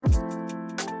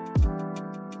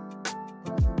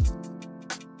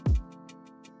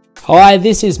Hi,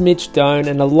 this is Mitch Doan,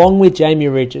 and along with Jamie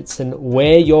Richardson,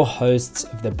 we're your hosts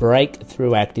of the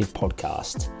Breakthrough Active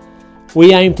podcast.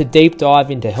 We aim to deep dive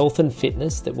into health and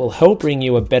fitness that will help bring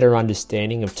you a better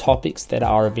understanding of topics that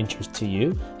are of interest to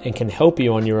you and can help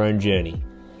you on your own journey.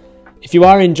 If you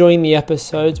are enjoying the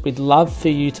episodes, we'd love for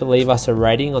you to leave us a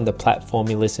rating on the platform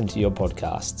you listen to your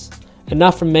podcasts.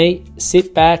 Enough from me,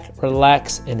 sit back,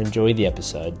 relax, and enjoy the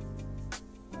episode.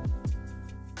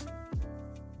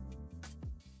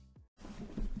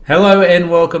 Hello and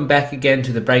welcome back again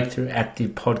to the Breakthrough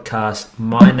Active podcast.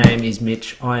 My name is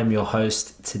Mitch. I am your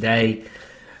host today.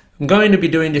 I'm going to be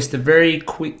doing just a very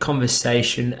quick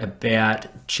conversation about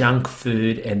junk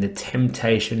food and the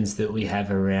temptations that we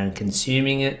have around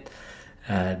consuming it.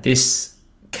 This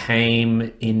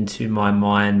came into my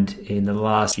mind in the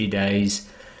last few days.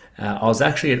 I was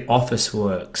actually at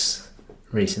Officeworks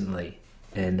recently,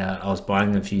 and I was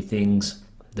buying a few things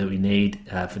that we need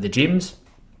for the gyms.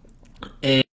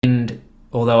 And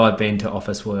although I've been to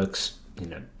Officeworks,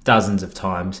 dozens of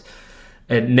times,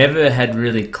 it never had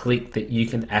really clicked that you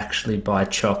can actually buy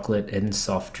chocolate and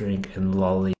soft drink and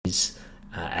lollies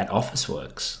at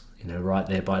Officeworks, right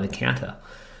there by the counter,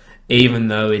 even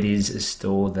though it is a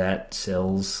store that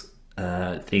sells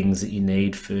things that you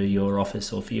need for your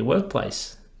office or for your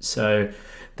workplace. So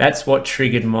that's what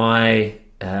triggered my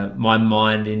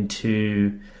mind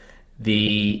into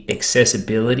the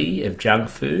accessibility of junk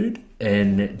food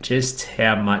and just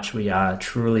how much we are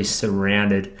truly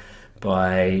surrounded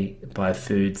by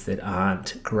foods that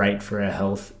aren't great for our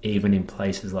health, even in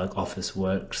places like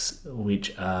Officeworks,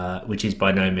 which is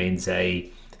by no means a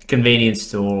convenience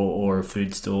store or a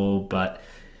food store, but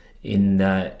even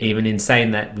in saying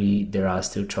that, there are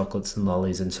still chocolates and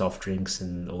lollies and soft drinks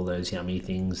and all those yummy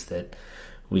things that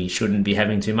we shouldn't be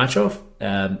having too much of,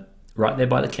 right there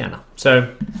by the counter.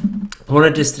 So I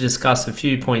wanted just to discuss a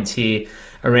few points here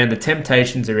around the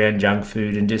temptations around junk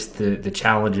food and just the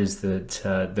challenges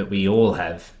that we all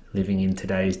have living in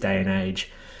today's day and age.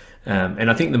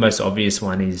 And I think the most obvious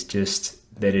one is just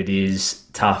that it is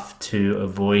tough to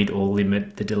avoid or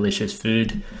limit the delicious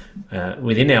food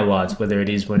within our lives, whether it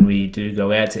is when we do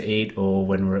go out to eat or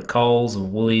when we're at Coles or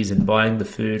Woolies and buying the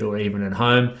food, or even at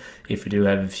home if we do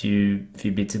have a few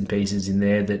bits and pieces in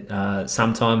there that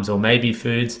sometimes, or maybe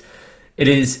foods. It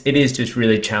is just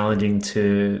really challenging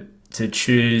to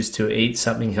choose to eat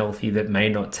something healthy that may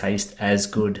not taste as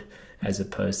good as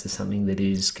opposed to something that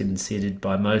is considered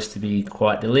by most to be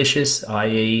quite delicious,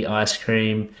 i.e. ice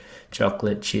cream,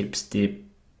 chocolate, chips, dip,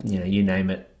 you name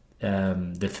it,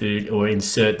 the food, or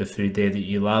insert the food there that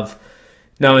you love,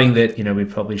 knowing that, we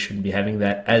probably shouldn't be having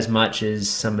that as much as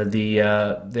some of the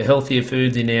healthier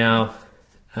foods in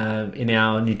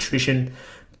our nutrition.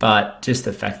 But just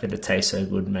the fact that it tastes so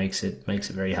good makes it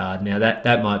very hard. Now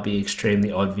that might be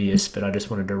extremely obvious, but I just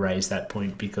wanted to raise that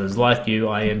point because, like you,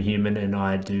 I am human and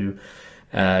I do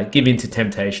give in to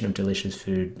temptation of delicious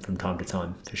food from time to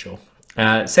time, for sure.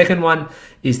 Second one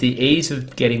is the ease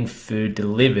of getting food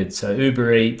delivered. So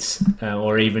Uber Eats,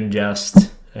 or even just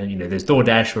there's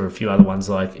DoorDash or a few other ones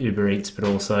like Uber Eats, but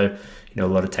also a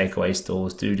lot of takeaway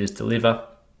stores do just deliver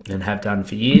and have done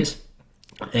for years.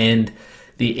 And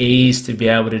the ease to be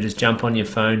able to just jump on your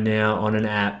phone now on an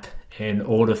app and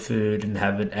order food and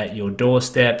have it at your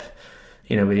doorstep,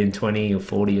 within 20 or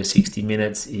 40 or 60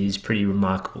 minutes is pretty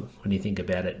remarkable when you think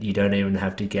about it. You don't even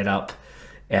have to get up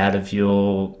out of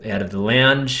the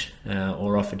lounge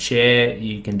or off a chair.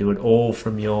 You can do it all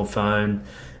from your phone.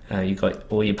 You've got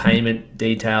all your payment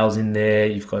details in there.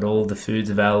 You've got all the foods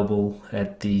available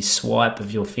at the swipe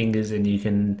of your fingers, and you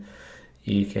can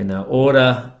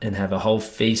order and have a whole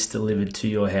feast delivered to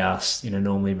your house,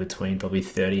 normally between probably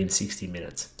 30 and 60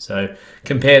 minutes. So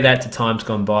compare that to times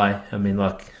gone by. I mean,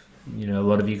 a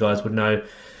lot of you guys would know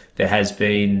there has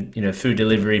been, food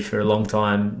delivery for a long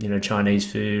time,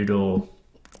 Chinese food or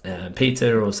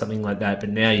pizza or something like that. But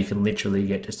now you can literally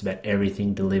get just about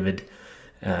everything delivered,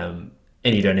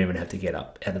 and you don't even have to get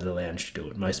up out of the lounge to do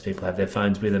it. Most people have their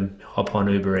phones with them, hop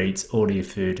on Uber Eats, order your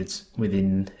food. It's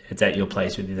at your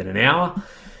place within an hour,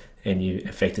 and you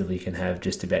effectively can have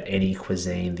just about any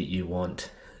cuisine that you want,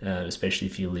 especially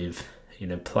if you live in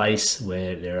a place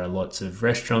where there are lots of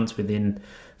restaurants within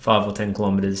 5 or 10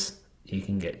 kilometers. You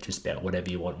can get just about whatever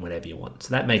you want, whenever you want. So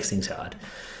that makes things hard.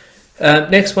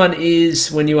 Next one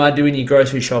is when you are doing your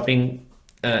grocery shopping,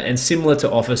 and similar to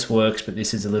Officeworks, but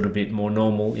this is a little bit more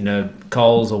normal,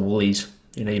 Coles or Woolies,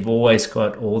 you've always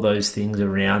got all those things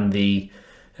around the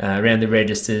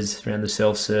registers, around the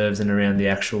self-serves and around the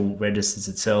actual registers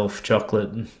itself, chocolate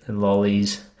and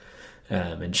lollies,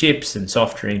 and chips and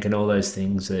soft drink and all those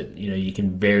things that, you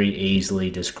can very easily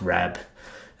just grab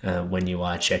when you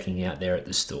are checking out there at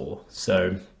the store.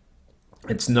 So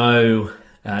it's no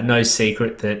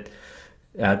secret that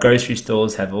grocery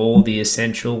stores have all the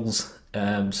essentials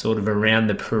sort of around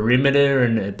the perimeter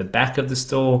and at the back of the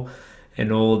store, and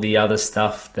all the other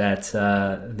stuff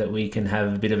that we can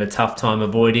have a bit of a tough time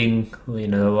avoiding. You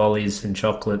know, the lollies and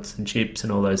chocolates and chips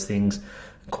and all those things,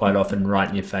 quite often right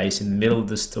in your face in the middle of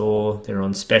the store. They're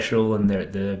on special and they're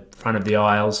at the front of the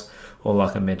aisles, or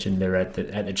like I mentioned, they're at the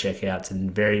checkouts, and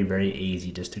very, very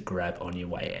easy just to grab on your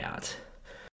way out.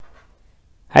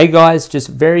 Hey guys, just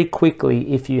very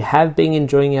quickly, if you have been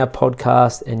enjoying our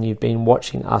podcast and you've been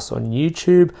watching us on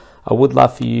YouTube, I would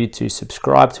love for you to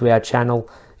subscribe to our channel.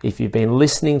 If you've been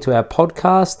listening to our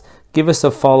podcast, give us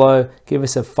a follow, give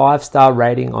us a 5-star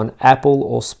rating on Apple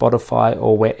or Spotify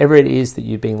or wherever it is that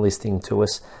you've been listening to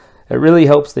us. It really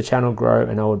helps the channel grow,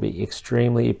 and I would be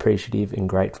extremely appreciative and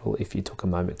grateful if you took a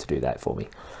moment to do that for me.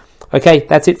 Okay,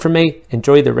 that's it from me.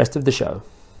 Enjoy the rest of the show.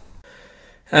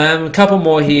 A couple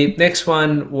more here. Next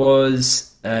one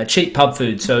was cheap pub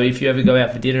food. So if you ever go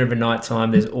out for dinner over night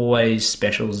time, there's always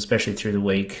specials, especially through the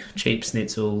week. Cheap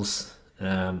schnitzels,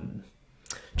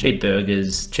 cheap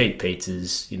burgers, cheap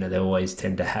pizzas. You know, they always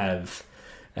tend to have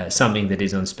something that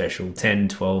is on special, 10,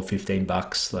 12, 15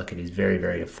 bucks. Like, it is very,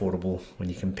 very affordable when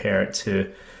you compare it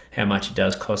to how much it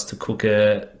does cost to cook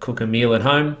a meal at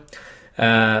home.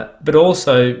 But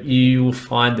also you will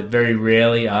find that very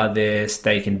rarely are there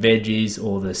steak and veggies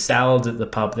or the salads at the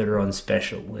pub that are on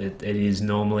special. It is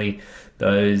normally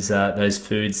those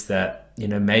foods that, you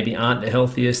know, maybe aren't the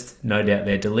healthiest. No doubt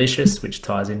they're delicious, which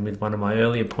ties in with one of my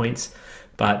earlier points,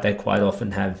 but they quite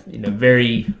often have, you know,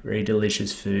 very, very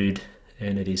delicious food,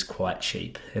 and it is quite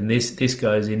cheap. And this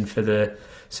goes in for the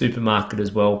supermarket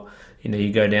as well. You know,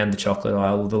 you go down the chocolate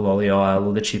aisle or the lolly aisle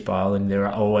or the chip aisle, and there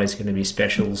are always going to be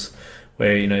specials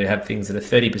where, you know, you have things that are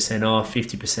 30% off,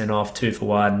 50% off, 2 for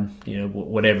 1, you know,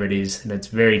 whatever it is, and it's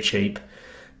very cheap,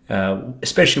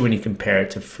 especially when you compare it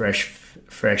to fresh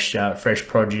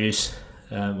produce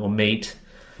or meat,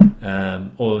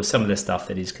 or some of the stuff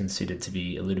that is considered to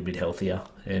be a little bit healthier.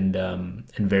 And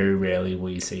very rarely will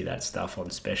you see that stuff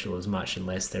on special as much,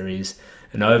 unless there is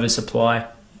an oversupply.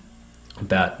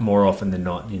 But more often than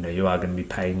not, you know, you are going to be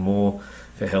paying more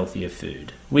for healthier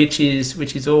food, which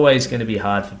is always going to be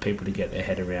hard for people to get their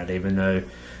head around, even though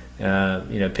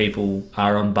you know, people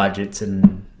are on budgets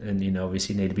and you know,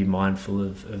 obviously need to be mindful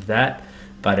of that.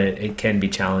 But it can be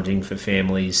challenging for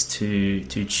families to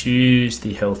choose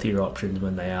the healthier options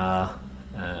when they are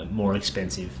more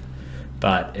expensive.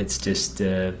 But it's just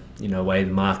you know, way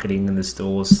the marketing and the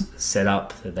stores set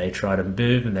up, that they try to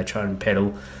move and they try and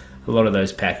peddle a lot of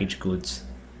those packaged goods,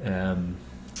 and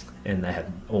they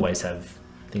always have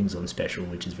things on special,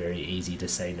 which is very easy to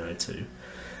say no to.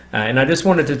 And I just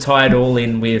wanted to tie it all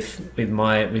in with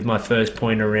my first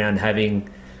point around having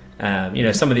you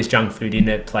know, some of this junk food in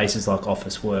at places like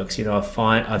Officeworks. You know,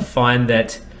 I find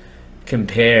that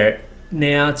compare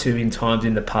now to in times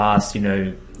in the past, you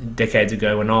know, decades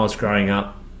ago when I was growing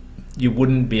up, you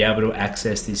wouldn't be able to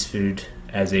access this food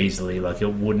as easily. Like,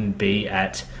 it wouldn't be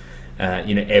at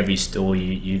you know, every store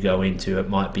you go into. It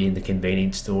might be in the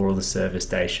convenience store or the service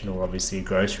station, or obviously a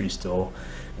grocery store.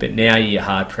 But now you're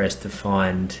hard pressed to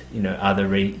find, you know, other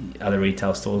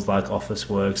retail stores like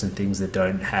Officeworks and things that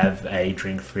don't have a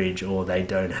drink fridge, or they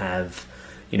don't have,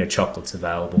 you know, chocolates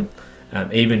available.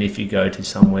 Even if you go to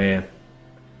somewhere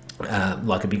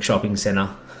like a big shopping centre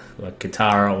like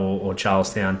Kotara or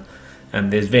Charlestown,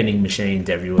 there's vending machines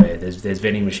everywhere. There's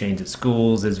vending machines at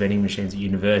schools. There's vending machines at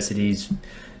universities.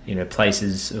 You know,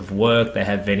 places of work, they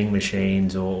have vending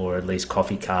machines, or at least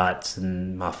coffee carts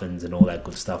and muffins and all that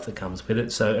good stuff that comes with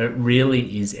it. So it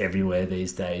really is everywhere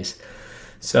these days.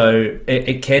 So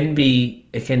it can be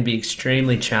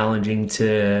extremely challenging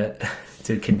to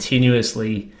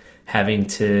continuously having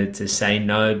to say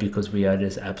no, because we are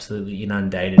just absolutely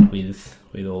inundated with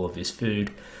all of this food.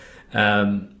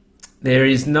 There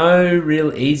is no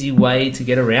real easy way to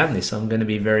get around this. I'm going to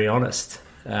be very honest.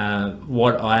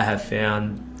 What I have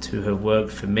found to have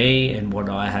worked for me, and what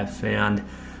I have found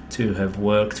to have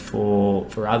worked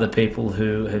for other people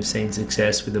who have seen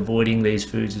success with avoiding these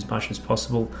foods as much as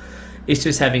possible, is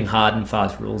just having hard and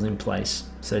fast rules in place.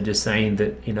 So just saying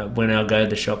that, you know, when I go to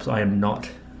the shops, I am not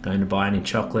going to buy any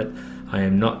chocolate. I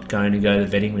am not going to go to the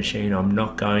vending machine. I'm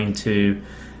not going to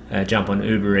jump on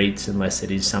Uber Eats unless it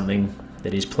is something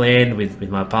that is planned with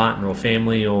my partner or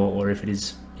family, or if it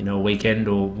is, you know, a weekend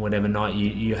or whatever night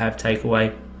you have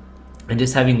takeaway. And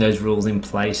just having those rules in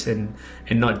place and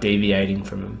not deviating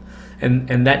from them.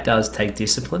 And that does take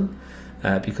discipline,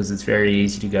 because it's very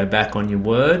easy to go back on your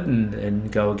word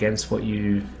and go against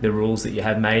the rules that you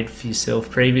have made for yourself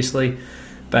previously.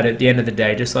 But at the end of the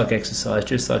day, just like exercise,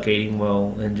 just like eating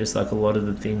well, and just like a lot of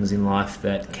the things in life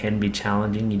that can be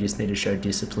challenging, you just need to show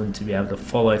discipline to be able to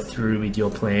follow through with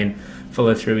your plan,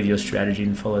 follow through with your strategy,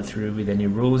 and follow through with any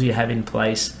rules you have in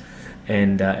place.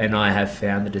 And I have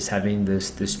found that just having the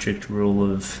strict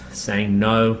rule of saying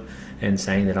no and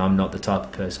saying that I'm not the type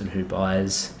of person who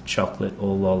buys chocolate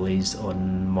or lollies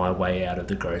on my way out of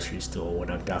the grocery store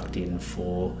when I've ducked in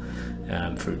for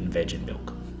fruit and veg and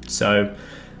milk. So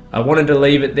I wanted to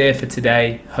leave it there for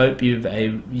today. Hope you've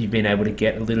been able to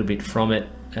get a little bit from it.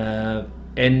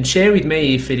 And share with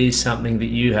me if it is something that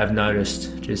you have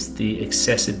noticed, just the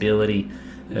accessibility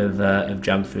of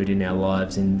junk food in our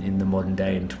lives in the modern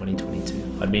day in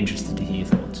 2022. I'd be interested to hear your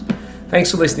thoughts. Thanks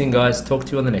for listening, guys. Talk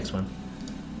to you on the next one.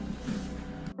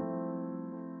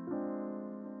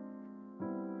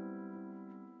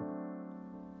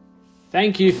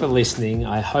 Thank you for listening.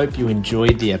 I hope you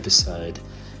enjoyed the episode.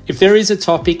 If there is a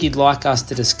topic you'd like us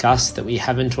to discuss that we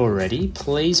haven't already,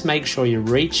 please make sure you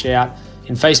reach out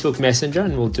in Facebook Messenger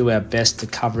and we'll do our best to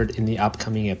cover it in the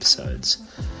upcoming episodes.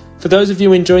 For those of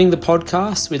you enjoying the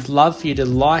podcast, we'd love for you to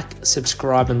like,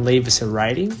 subscribe and leave us a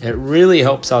rating. It really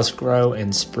helps us grow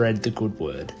and spread the good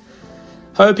word.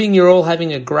 Hoping you're all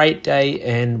having a great day,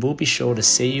 and we'll be sure to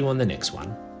see you on the next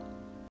one.